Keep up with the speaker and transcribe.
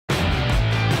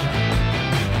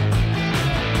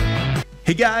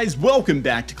Hey guys, welcome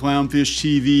back to Clownfish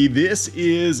TV. This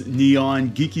is Neon.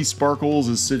 Geeky Sparkles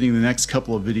is sitting the next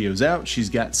couple of videos out. She's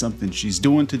got something she's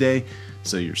doing today,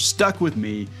 so you're stuck with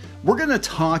me. We're going to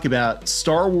talk about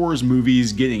Star Wars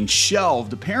movies getting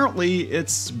shelved. Apparently,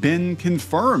 it's been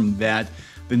confirmed that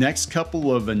the next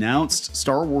couple of announced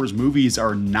Star Wars movies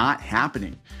are not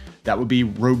happening. That would be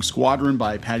Rogue Squadron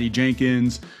by Patty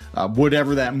Jenkins,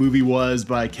 whatever that movie was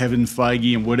by Kevin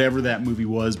Feige, and whatever that movie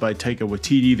was by Taika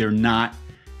Waititi. They're not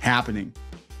happening.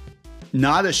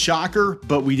 Not a shocker,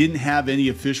 but we didn't have any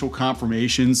official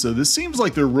confirmation, so this seems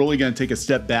like they're really going to take a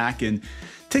step back and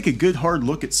take a good hard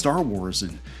look at Star Wars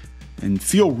and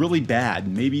feel really bad.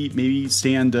 Maybe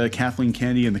stand Kathleen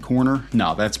Kennedy in the corner.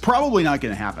 No, that's probably not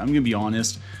going to happen. I'm going to be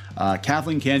honest.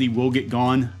 Kathleen Kennedy will get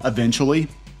gone eventually.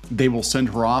 They will send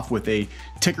her off with a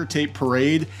ticker tape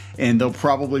parade, and they'll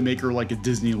probably make her like a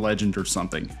Disney legend or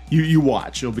something. You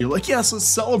watch. It'll be like, yes, let's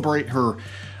celebrate her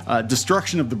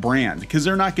destruction of the brand, because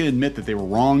they're not going to admit that they were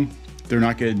wrong. They're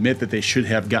not going to admit that they should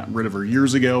have gotten rid of her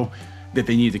years ago, that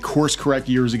they needed to course correct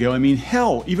years ago. I mean,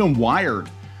 hell, even Wired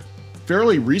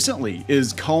fairly recently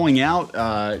is calling out,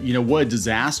 what a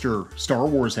disaster Star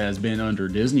Wars has been under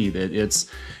Disney, that it's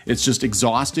just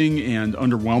exhausting and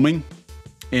underwhelming.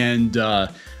 And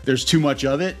there's too much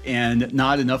of it, and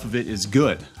not enough of it is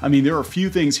good. I mean, there are a few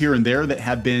things here and there that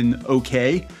have been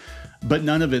okay, but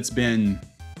none of it's been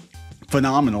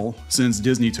phenomenal since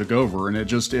Disney took over, and it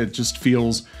just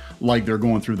feels like they're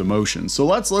going through the motions. So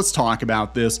let's talk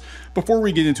about this. Before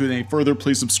we get into it any further,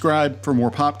 please subscribe for more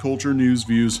pop culture news,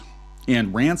 views,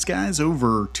 and rants, guys.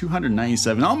 Over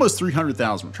 297, almost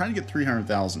 300,000. We're trying to get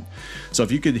 300,000. So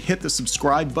if you could hit the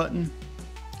subscribe button,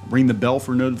 ring the bell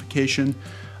for notification.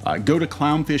 Go to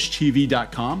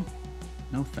clownfishtv.com.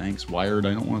 No thanks, Wired.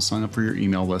 I don't want to sign up for your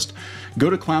email list. Go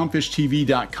to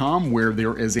clownfishtv.com, where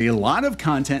there is a lot of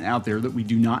content out there that we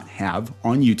do not have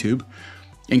on YouTube,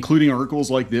 including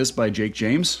articles like this by Jake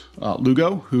James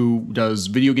Lugo, who does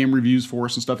video game reviews for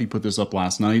us and stuff. He put this up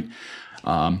last night.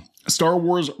 Star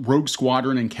Wars, Rogue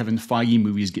Squadron, and Kevin Feige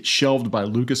movies get shelved by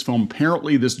Lucasfilm.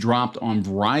 Apparently, this dropped on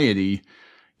Variety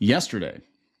yesterday.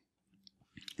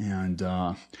 And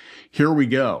here we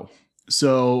go.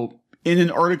 So in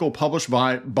an article published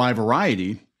by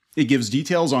Variety, it gives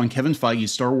details on Kevin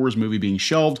Feige's Star Wars movie being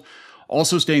shelved,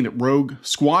 also stating that Rogue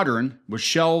Squadron was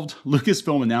shelved.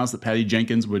 Lucasfilm announced that Patty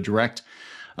Jenkins would direct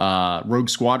Rogue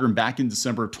Squadron back in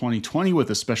December of 2020 with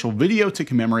a special video to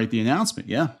commemorate the announcement.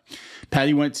 Yeah.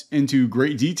 Patty went into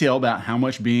great detail about how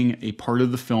much being a part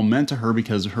of the film meant to her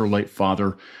because her late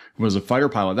father was a fighter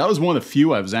pilot. That was one of the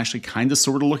few I was actually kind of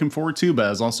sort of looking forward to, but I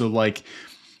was also like,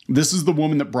 this is the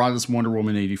woman that brought us Wonder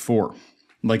Woman 84.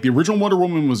 Like, the original Wonder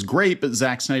Woman was great, but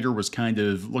Zack Snyder was kind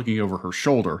of looking over her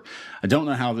shoulder. I don't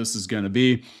know how this is going to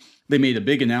be. They made a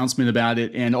big announcement about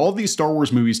it, and all these Star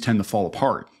Wars movies tend to fall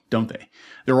apart, don't they?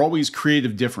 There are always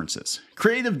creative differences.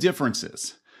 Creative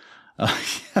differences.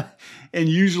 And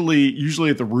usually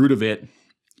at the root of it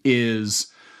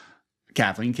is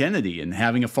Kathleen Kennedy and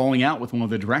having a falling out with one of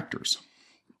the directors.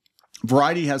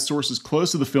 Variety has sources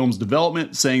close to the film's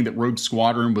development saying that Rogue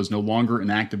Squadron was no longer in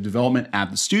active development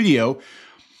at the studio.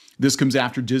 This comes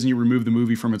after Disney removed the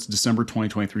movie from its December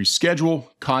 2023 schedule,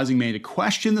 causing many to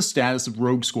question the status of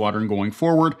Rogue Squadron going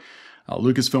forward.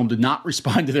 Lucasfilm did not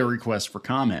respond to their request for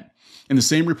comment. In the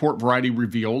same report, Variety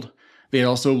revealed they had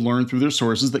also learned through their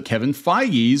sources that Kevin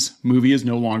Feige's movie is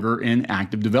no longer in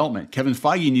active development. Kevin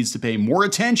Feige needs to pay more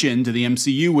attention to the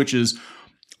MCU, which is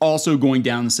also going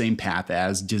down the same path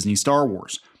as Disney Star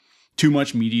Wars. Too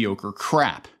much mediocre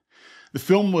crap. The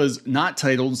film was not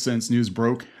titled since news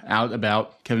broke out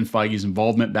about Kevin Feige's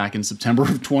involvement back in September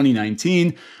of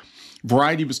 2019.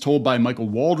 Variety was told by Michael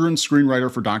Waldron,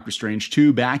 screenwriter for Doctor Strange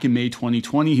 2, back in May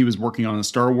 2020 he was working on a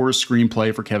Star Wars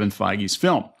screenplay for Kevin Feige's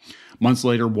film. Months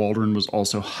later, Waldron was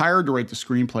also hired to write the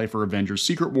screenplay for Avengers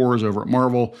Secret Wars over at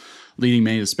Marvel, leading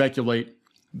many to speculate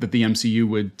that the MCU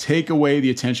would take away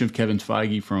the attention of Kevin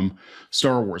Feige from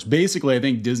Star Wars. Basically, I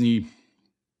think Disney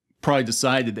probably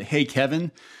decided that, hey,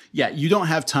 Kevin, yeah, you don't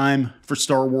have time for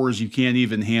Star Wars. You can't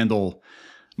even handle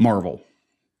Marvel.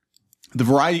 The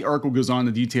Variety article goes on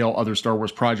to detail other Star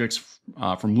Wars projects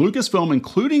from Lucasfilm,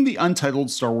 including the untitled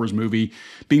Star Wars movie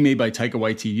being made by Taika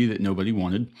Waititi that nobody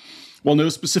wanted. While no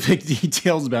specific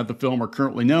details about the film are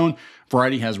currently known,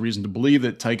 Variety has reason to believe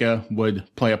that Taika would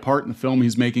play a part in the film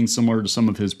he's making, similar to some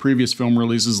of his previous film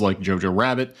releases like Jojo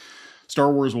Rabbit.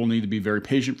 Star Wars will need to be very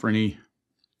patient for any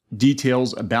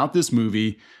details about this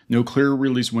movie. No clear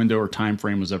release window or time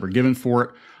frame was ever given for it.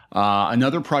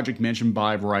 Another project mentioned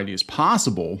by Variety is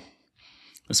possible.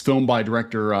 It's filmed by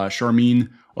director Sharmeen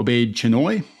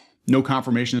Obaid-Chinoy. No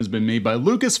confirmation has been made by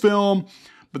Lucasfilm,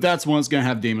 but that's one that's going to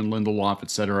have Damon Lindelof,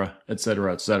 etc.,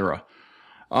 etc., etc.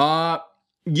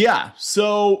 Yeah,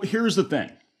 so here's the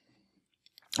thing.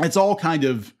 It's all kind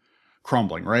of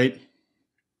crumbling, right?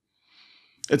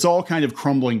 It's all kind of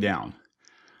crumbling down.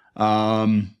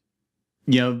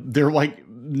 They're like,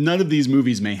 none of these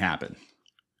movies may happen.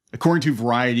 According to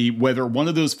Variety, whether one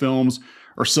of those films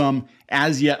or some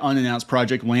as yet unannounced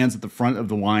project lands at the front of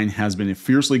the line has been a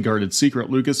fiercely guarded secret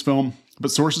at Lucasfilm,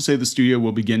 but sources say the studio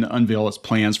will begin to unveil its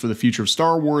plans for the future of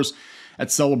Star Wars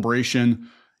at Celebration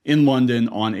in London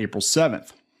on April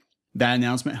 7th. That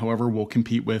announcement, however, will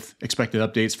compete with expected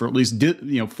updates for at least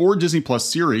 4 Disney Plus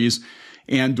series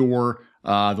and/or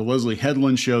the Leslie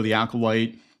Headland Show, The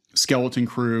Acolyte, Skeleton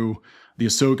Crew, the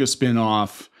Ahsoka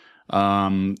spinoff,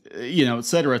 et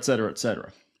cetera, et cetera, et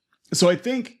cetera. So I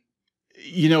think,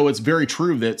 it's very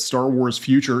true that Star Wars'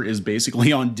 future is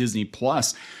basically on Disney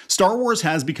Plus. Star Wars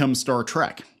has become Star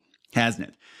Trek, hasn't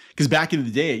it? Because back in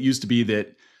the day, it used to be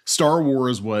that Star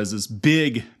Wars was this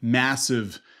big,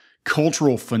 massive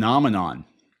cultural phenomenon.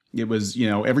 It was,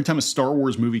 every time a Star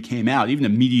Wars movie came out, even a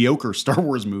mediocre Star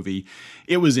Wars movie,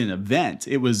 it was an event.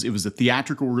 It was a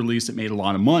theatrical release that made a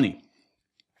lot of money.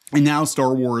 And now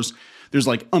Star Wars, there's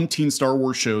like umpteen Star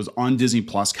Wars shows on Disney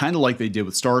Plus, kind of like they did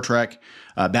with Star Trek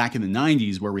back in the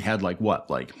 90s, where we had like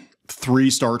 3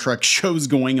 Star Trek shows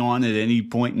going on at any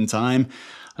point in time.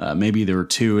 Maybe there were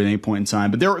 2 at any point in time,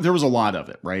 but there was a lot of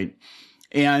it, right?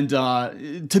 And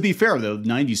to be fair, though,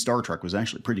 90s Star Trek was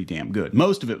actually pretty damn good.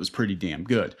 Most of it was pretty damn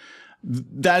good.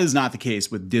 That is not the case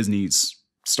with Disney's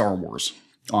Star Wars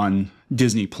on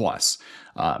Disney Plus.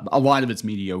 A lot of it's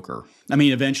mediocre. I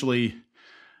mean, eventually,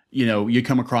 you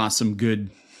come across some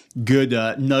good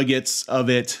nuggets of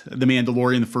it. The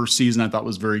Mandalorian, the first season, I thought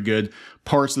was very good.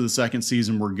 Parts of the second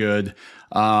season were good.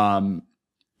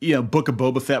 Book of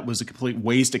Boba Fett was a complete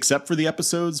waste, except for the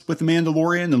episodes with the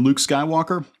Mandalorian and Luke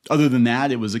Skywalker. Other than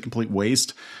that, it was a complete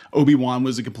waste. Obi-Wan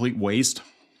was a complete waste.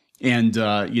 And,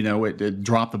 it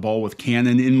dropped the ball with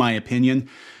canon, in my opinion.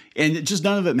 And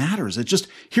none of it matters.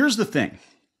 Here's the thing.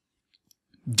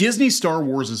 Disney Star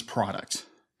Wars is product.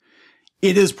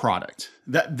 It is product.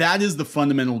 That is the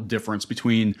fundamental difference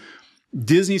between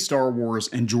Disney Star Wars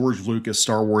and George Lucas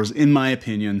Star Wars, in my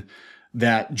opinion,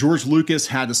 that George Lucas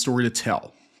had a story to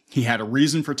tell. He had a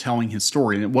reason for telling his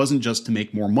story, and it wasn't just to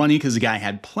make more money, because the guy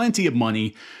had plenty of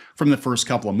money from the first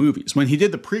couple of movies. When he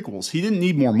did the prequels, he didn't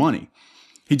need more money.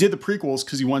 He did the prequels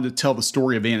because he wanted to tell the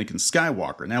story of Anakin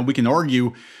Skywalker. Now, we can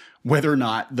argue whether or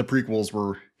not the prequels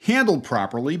were handled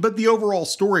properly, but the overall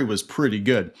story was pretty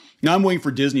good. Now, I'm waiting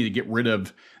for Disney to get rid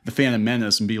of The Phantom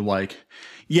Menace and be like,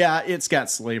 yeah, it's got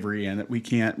slavery in it. We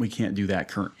can't do that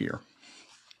current year.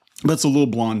 But it's a little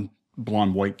blonde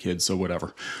white kid, so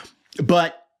whatever.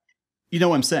 But you know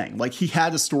what I'm saying? Like, he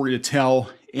had a story to tell,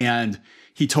 and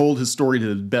he told his story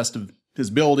to the best of his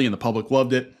ability, and the public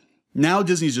loved it. Now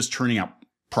Disney's just churning out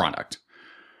product.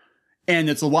 And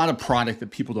it's a lot of product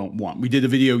that people don't want. We did a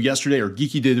video yesterday, or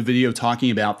Geeky did a video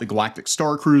talking about the Galactic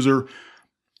Star Cruiser.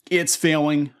 It's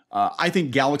failing. I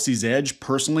think Galaxy's Edge,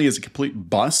 personally, is a complete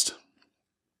bust.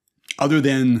 Other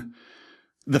than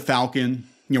the Falcon,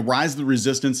 Rise of the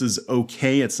Resistance is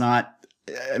okay. It's not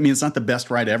the best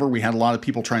ride ever. We had a lot of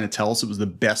people trying to tell us it was the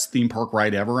best theme park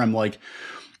ride ever. I'm like,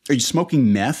 are you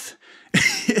smoking meth?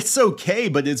 It's okay,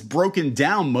 but it's broken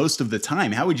down most of the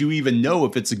time. How would you even know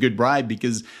if it's a good ride?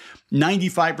 Because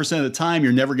 95% of the time,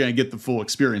 you're never going to get the full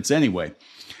experience anyway.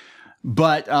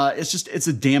 But it's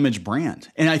a damaged brand.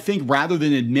 And I think rather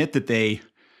than admit that they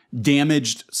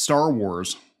damaged Star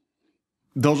Wars,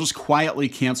 they'll just quietly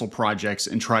cancel projects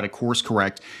and try to course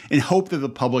correct and hope that the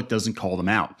public doesn't call them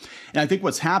out. And I think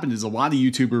what's happened is a lot of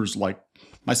YouTubers like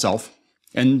myself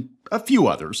and a few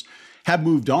others have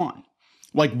moved on.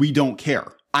 Like, we don't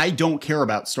care. I don't care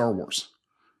about Star Wars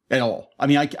at all. I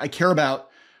mean, I care about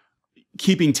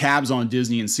keeping tabs on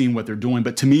Disney and seeing what they're doing.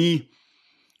 But to me,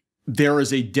 there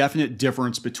is a definite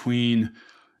difference between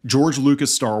George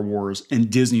Lucas Star Wars and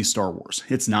Disney Star Wars.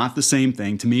 It's not the same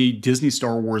thing. To me, Disney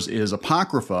Star Wars is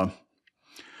apocrypha.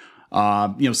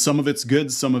 Some of it's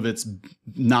good, some of it's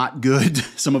not good,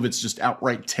 some of it's just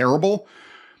outright terrible.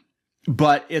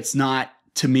 But it's not,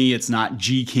 to me, it's not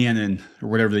G canon or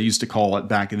whatever they used to call it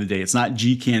back in the day. It's not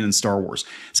G canon Star Wars.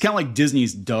 It's kind of like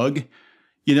Disney's Doug,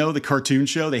 the cartoon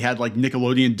show. They had like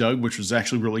Nickelodeon Doug, which was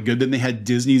actually really good. Then they had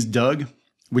Disney's Doug,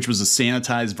 which was a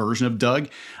sanitized version of Doug.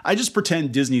 I just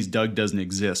pretend Disney's Doug doesn't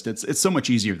exist. It's so much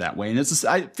easier that way. And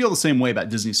I feel the same way about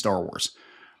Disney Star Wars.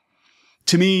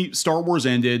 To me, Star Wars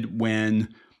ended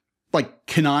when,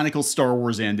 canonical Star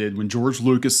Wars ended when George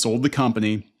Lucas sold the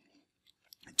company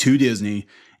to Disney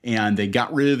and they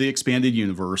got rid of the expanded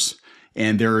universe.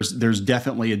 And there's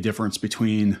definitely a difference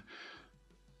between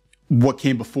what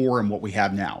came before and what we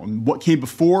have now. And what came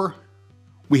before,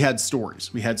 we had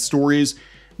stories. We had stories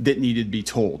that needed to be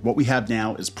told. What we have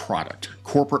now is product,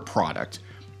 corporate product.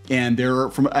 And they're,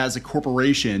 as a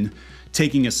corporation,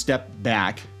 taking a step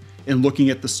back and looking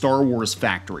at the Star Wars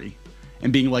factory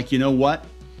and being like, you know what?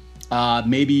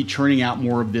 Maybe churning out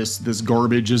more of this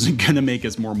garbage isn't going to make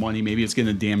us more money. Maybe it's going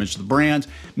to damage the brand.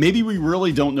 Maybe we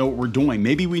really don't know what we're doing.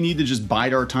 Maybe we need to just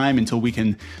bide our time until we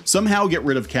can somehow get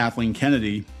rid of Kathleen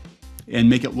Kennedy and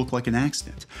make it look like an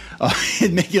accident,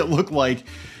 and make it look like,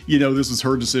 you know, this was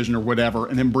her decision or whatever,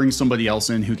 and then bring somebody else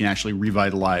in who can actually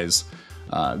revitalize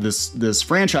this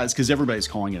franchise, because everybody's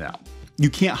calling it out. You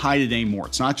can't hide it anymore.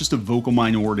 It's not just a vocal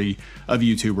minority of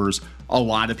YouTubers. A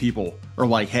lot of people are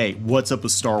like, hey, what's up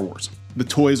with Star Wars? The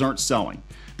toys aren't selling.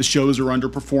 The shows are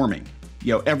underperforming.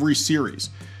 You know, every series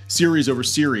over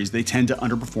series, they tend to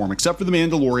underperform, except for The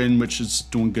Mandalorian, which is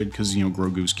doing good because, you know,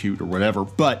 Grogu's cute or whatever.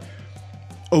 But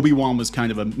Obi-Wan was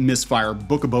kind of a misfire.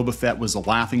 Book of Boba Fett was a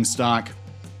laughingstock.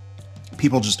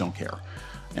 People just don't care.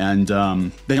 And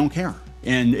they don't care.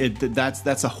 And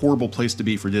that's a horrible place to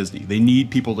be for Disney. They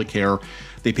need people to care.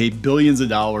 They paid billions of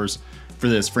dollars for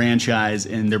this franchise,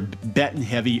 and they're betting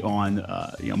heavy on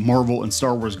you know, Marvel and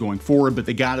Star Wars going forward, but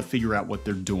they got to figure out what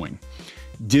they're doing.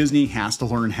 Disney has to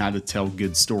learn how to tell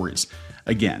good stories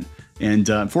again. And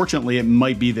unfortunately, it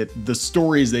might be that the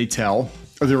stories they tell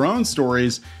are their own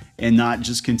stories and not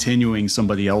just continuing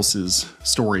somebody else's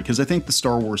story. Because I think the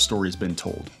Star Wars story has been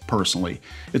told, personally.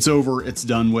 It's over, it's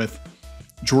done with.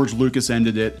 George Lucas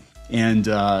ended it, and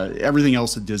everything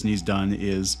else that Disney's done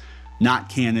is not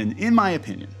canon, in my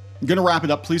opinion. I'm going to wrap it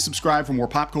up. Please subscribe for more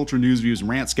pop culture news, views, and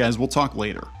rants, guys. We'll talk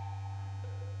later.